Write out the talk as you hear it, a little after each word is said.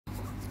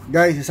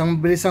Guys, isang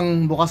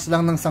bilisang bukas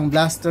lang ng isang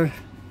blaster.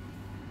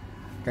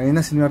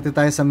 Kanina sinuwerte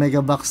tayo sa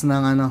mega box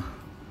ng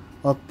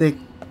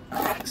Optic.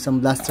 Isang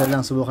blaster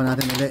lang, subukan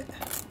natin ulit.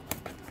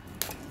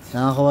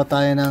 Nakakuha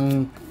tayo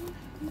ng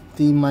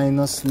T-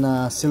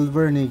 na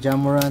silver ni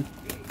Jamorant,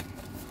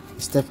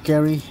 Steph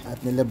Curry at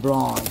ni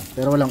Lebron,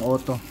 pero walang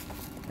auto.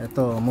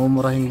 Ito,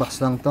 mumurahing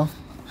box lang to.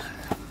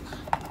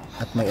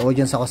 At may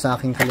audience ako sa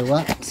aking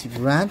kaliwa, si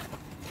Grant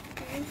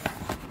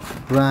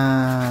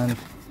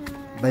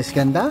Vice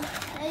ganda.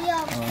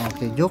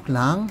 Okay, joke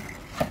lang.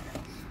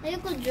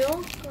 Ayoko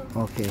joke.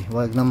 Okay,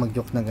 wag na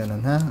mag-joke na ganun,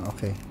 ha?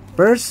 Okay.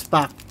 First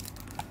pack.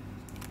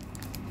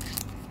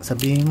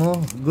 Sabihin mo,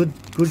 good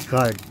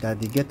card,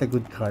 daddy. Get a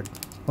good card.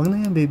 Wag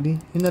na yan, baby.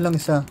 Yun na lang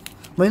isa.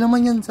 May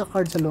naman yan sa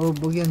card sa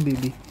loob. Wag yan,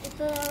 baby.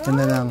 Yan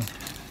na lang.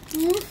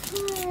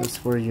 That's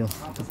for you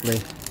to play.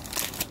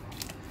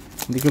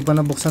 Hindi ko pa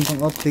nabuksan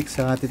tong Optic.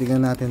 Saka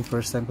titignan natin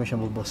first time ko siya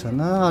bubuksan.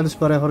 Halos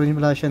pareho rin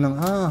pala siya ng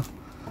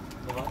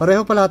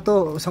pareho pala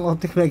to, isang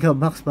Optic mega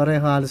box,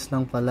 pareho halos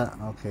lang pala.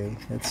 Okay,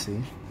 let's see.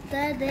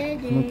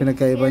 Anong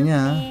pinagkaiba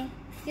niya?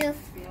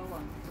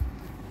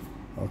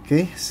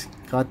 Okay,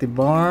 Scotty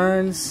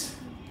Barnes,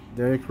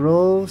 Derrick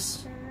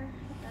Rose,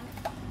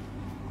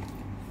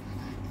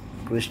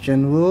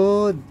 Christian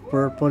Wood,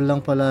 purple lang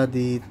pala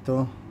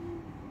dito.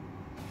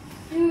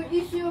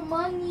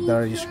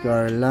 Darius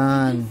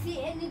Garland.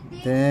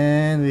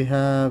 Then we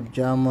have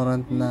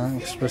Jamorant na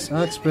express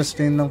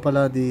lane lang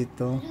pala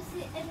dito.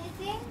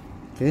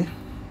 Okay.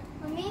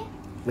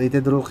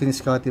 Rated rookie ni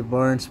Scotty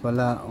Barnes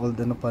pala. Old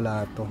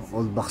pala to.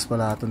 Old box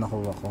pala to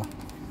nakuha ko.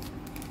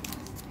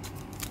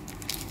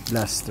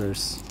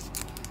 Blasters.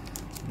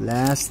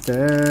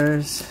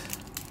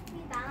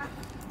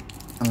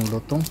 Ang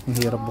lutong. Ang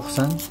hirap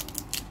buksan.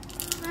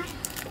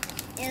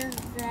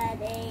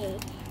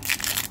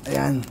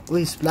 Ayan.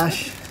 Uy,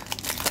 splash.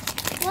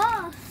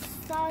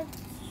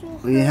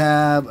 We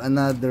have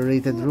another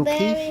rated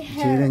rookie.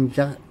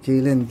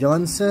 Jalen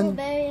Johnson.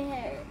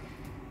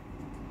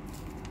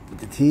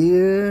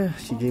 Here,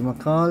 CJ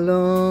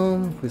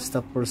McCollum,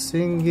 Christopher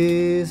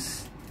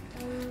Porzingis,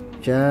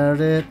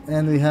 Jarrett,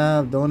 and we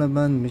have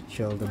Donovan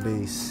Mitchell, the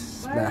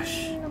base.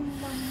 Splash.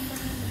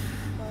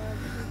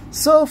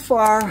 So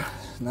far,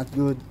 not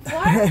good.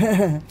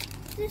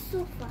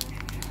 So far.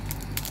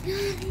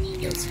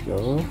 Let's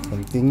go.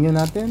 Continue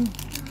natin.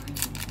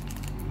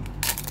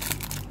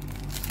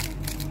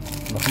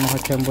 Baka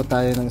makachambo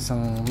tayo ng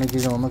isang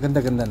medyo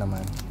maganda-ganda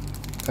naman.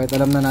 Kahit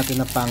alam na natin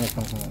na pangit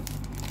ng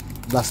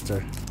blaster.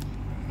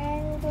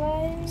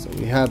 So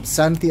we have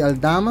Santi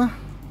Aldama,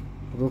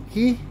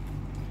 rookie,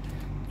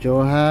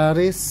 Joe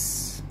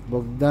Harris,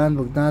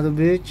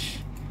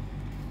 Bogdanovic,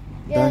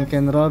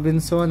 Duncan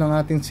Robinson, ang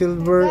ating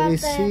silver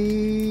is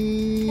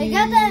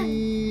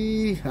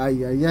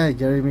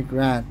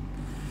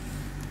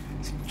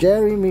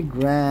Jeremy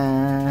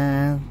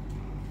Grant.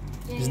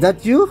 Is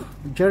that you?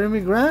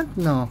 Jeremy Grant?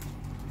 No.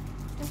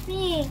 That's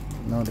me.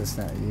 No, that's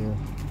not you.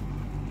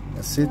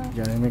 That's it,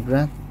 Jeremy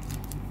Grant.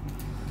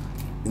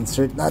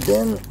 Insert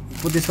natin.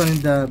 Put this one in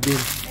the bin.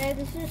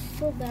 This is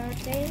so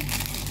dirty.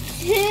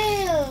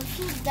 Chill.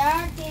 So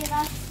dirty.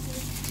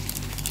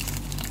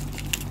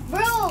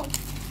 Bro.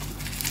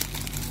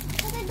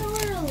 Look at the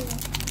world.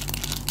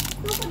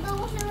 Look at the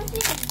washing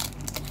machine.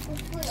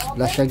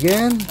 Flash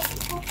again.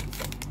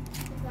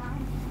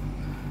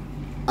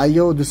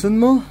 Ayo, dusun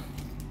mo.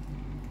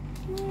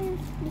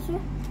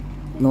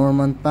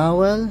 Norman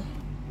Powell,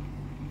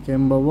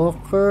 Kemba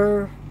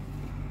Walker,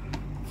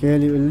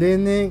 Kelly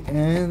Olynyk,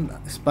 and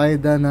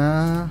Spider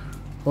na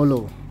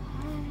holo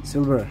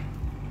silver.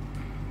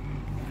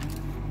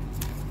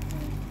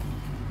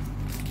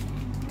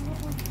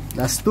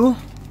 Last two.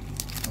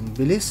 Ang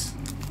bilis.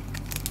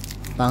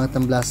 Pangit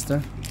ang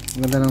blaster.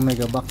 Ang ganda ng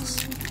mega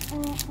box.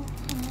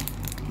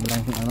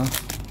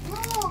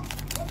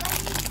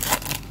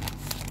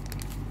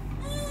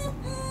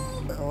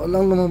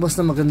 Walang lumabas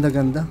na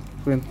maganda-ganda.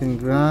 Quentin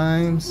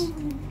Grimes,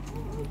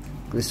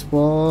 Chris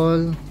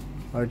Paul,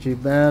 RJ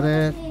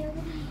Barrett,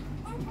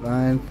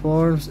 Brian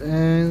Forbes,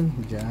 and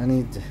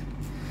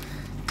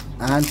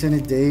Anthony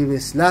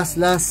Davis. Last.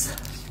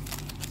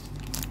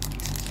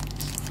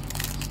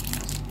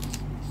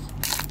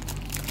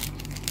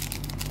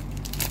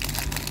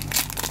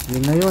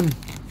 Yun na yun.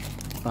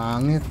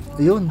 Pangit.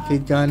 Ayun,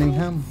 Cade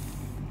Cunningham.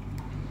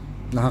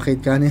 Naka-Cade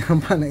Cunningham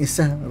pa na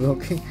isa.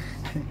 Rookie.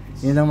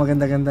 Yun lang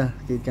maganda-ganda.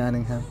 Cade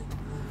Cunningham.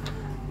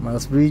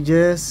 Miles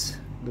Bridges,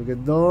 Luka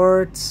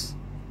Dortz,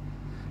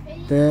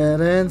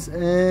 Terrence,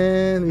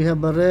 and we have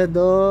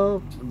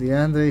Barredo,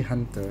 DeAndre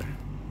Hunter.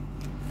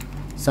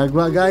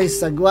 Sagwa guys,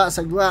 sagwa.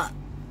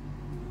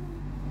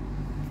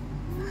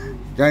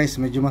 Guys,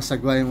 medyo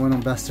masagwa yung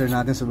unang blaster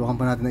natin. Subukan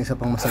pa natin ng isa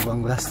pang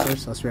masagwang blaster.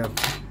 So swear.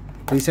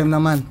 Prizm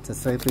naman. Let's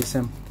try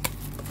Prizm.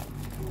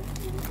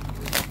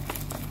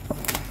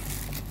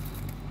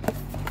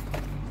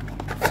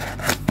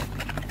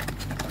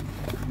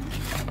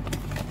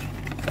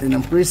 Ito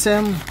ng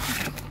Prizm.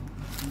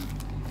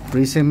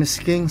 Prizm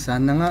is king.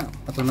 Sana nga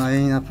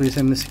patunayan na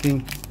Prizm is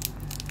king.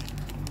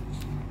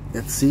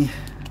 Let's see.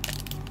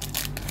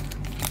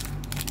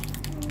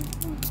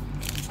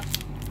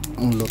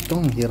 Ang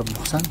lutong, hirap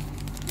buksan.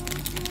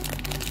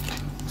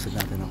 Buksan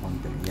natin ng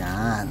konti.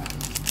 Yan.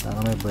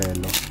 Saka may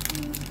buwelo.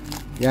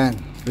 Yan.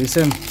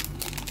 Prizm.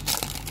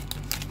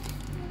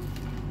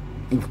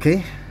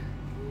 Okay.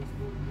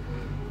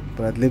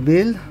 Bradley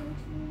Bill.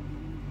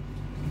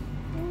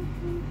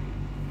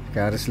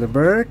 Caris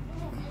LeVert.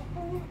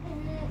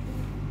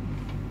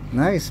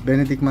 Nice.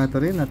 Benedict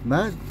Maturin. Not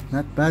bad.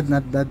 Not bad.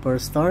 Not bad for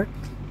a start.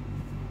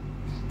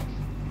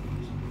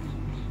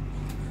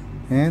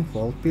 And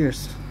Paul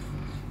Pierce.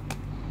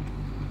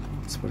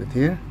 Let's put it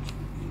here.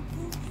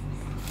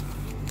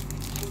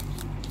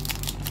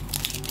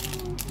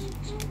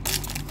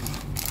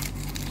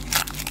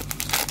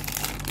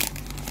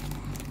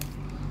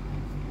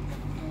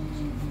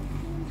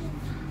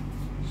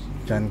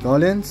 John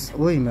Collins.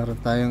 Uy, meron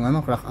tayong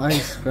ano, crack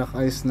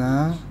ice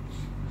na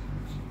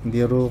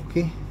hindi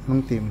rookie.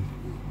 Anong team?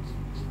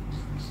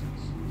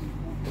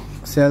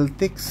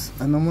 Celtics.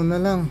 Ano mo na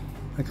lang.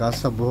 Ay,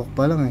 kaso sa buhok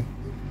pa lang eh.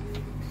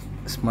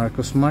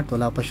 Marcus Smart,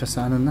 wala pa siya sa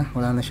ano na.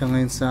 Wala na siya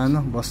ngayon sa ano,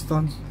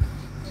 Boston.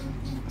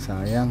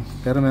 Sayang.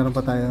 Pero meron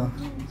pa tayo.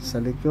 Sa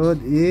likod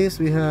is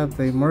we have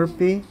Trey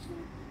Murphy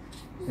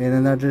and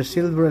another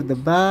silver at the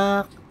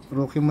back.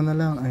 Rookie mo na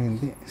lang. Ay,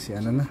 hindi. Si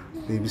ano na.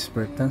 Davis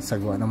Bertans.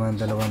 Sagwa naman ang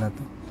dalawa na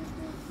to.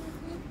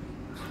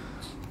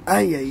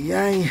 Ay, ay,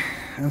 ay.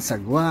 Ang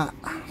sagwa.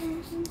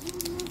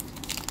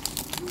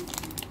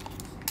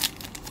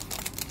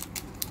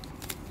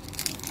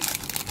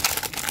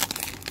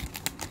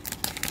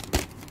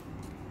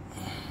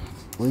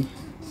 Uy,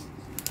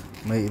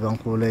 may ibang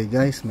kulay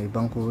guys, may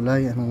ibang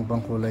kulay. Anong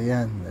ibang kulay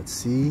yan? Let's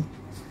see.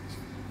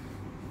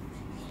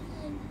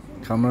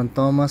 Cameron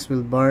Thomas,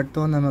 Will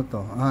Barton. Ano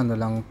to? Ano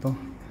lang to?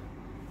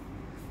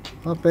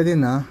 Oh, pwede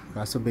na.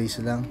 Kaso base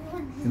lang.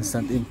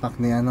 Instant impact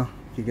ni ano,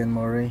 Keegan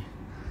Murray.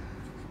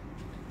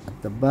 At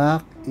the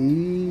back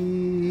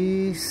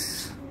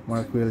is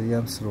Mark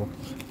Williams,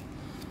 rookie.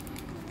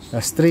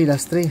 Last 3.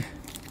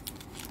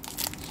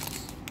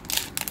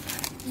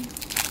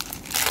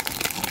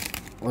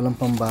 Walang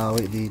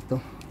pambawi dito.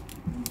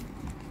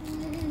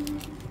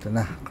 Ito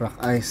na,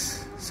 crack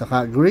ice.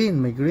 Saka green,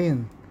 may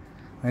green.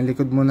 Ay,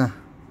 likod muna.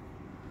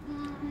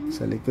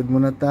 Sa likod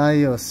muna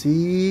tayo.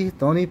 Si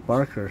Tony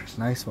Parker.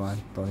 Nice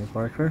one, Tony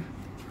Parker.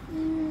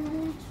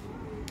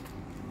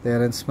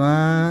 Terrence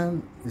Mann.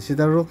 Is it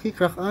a rookie,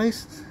 crack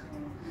ice?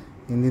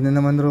 Hindi na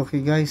naman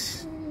rookie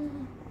guys.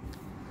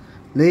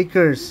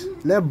 Lakers.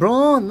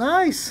 Lebron,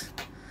 nice.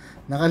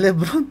 Naka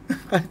Lebron.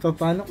 Kahit pa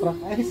paano,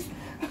 crack ice.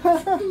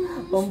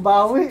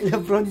 Pambawi,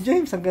 Lebron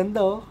James, ang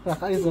ganda oh,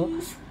 crack ice oh.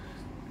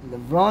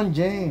 Lebron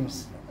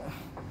James,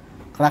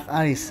 crack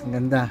ice, ang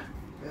ganda.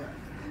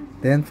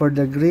 Then for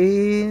the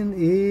green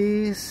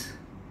is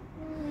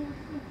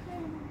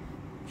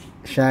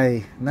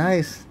Shy,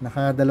 nice.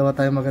 Nakadalawa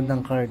tayo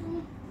magandang card.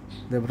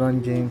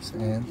 Lebron James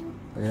and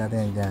pwede natin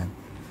yan dyan.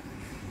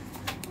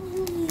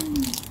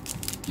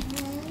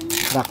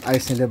 Crack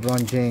ice ni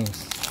Lebron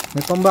James.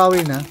 May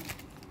pambawi na.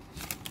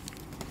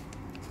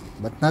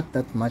 But not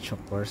that much of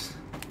course.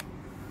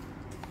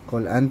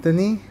 Cole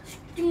Anthony.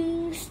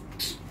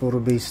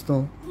 Puro base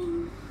to.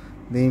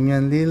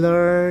 Damian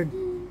Lillard.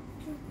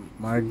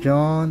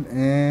 Marjon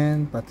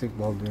and Patrick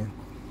Baldwin.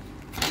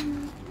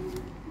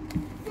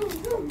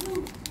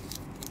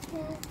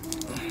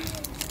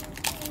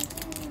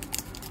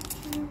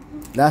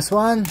 Last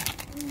one.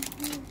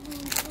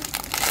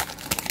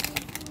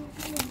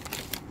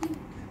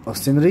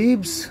 Austin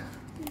Reeves.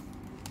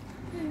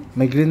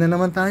 May green na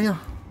naman tayo.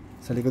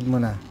 Sa likod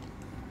muna.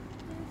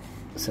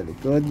 Sa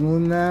likod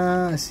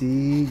muna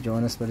si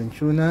Jonas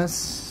Valanciunas.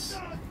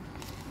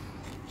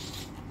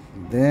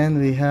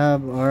 Then we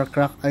have our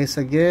crack ice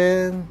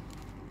again.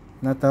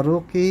 Not a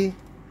rookie.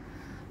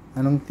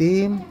 Anong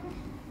team?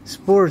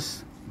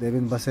 Spurs.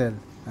 Devin Vassell.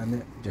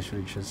 Josh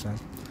Richardson.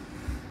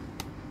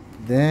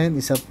 Then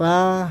isa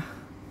pa.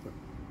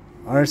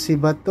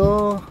 RC ba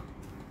to?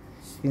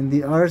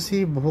 Hindi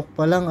RC. Buhok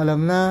pa lang.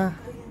 Alam na.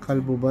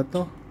 Kalbo ba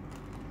to?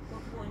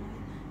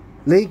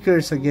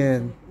 Lakers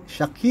again.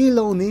 Shaquille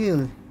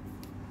O'Neal.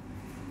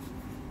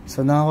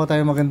 So nakakuha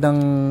tayo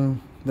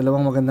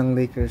dalawang magandang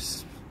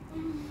Lakers.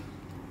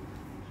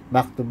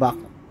 Back to back.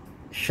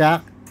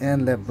 Shaq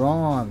and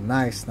LeBron.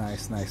 Nice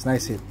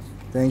hit.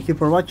 Thank you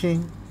for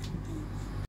watching.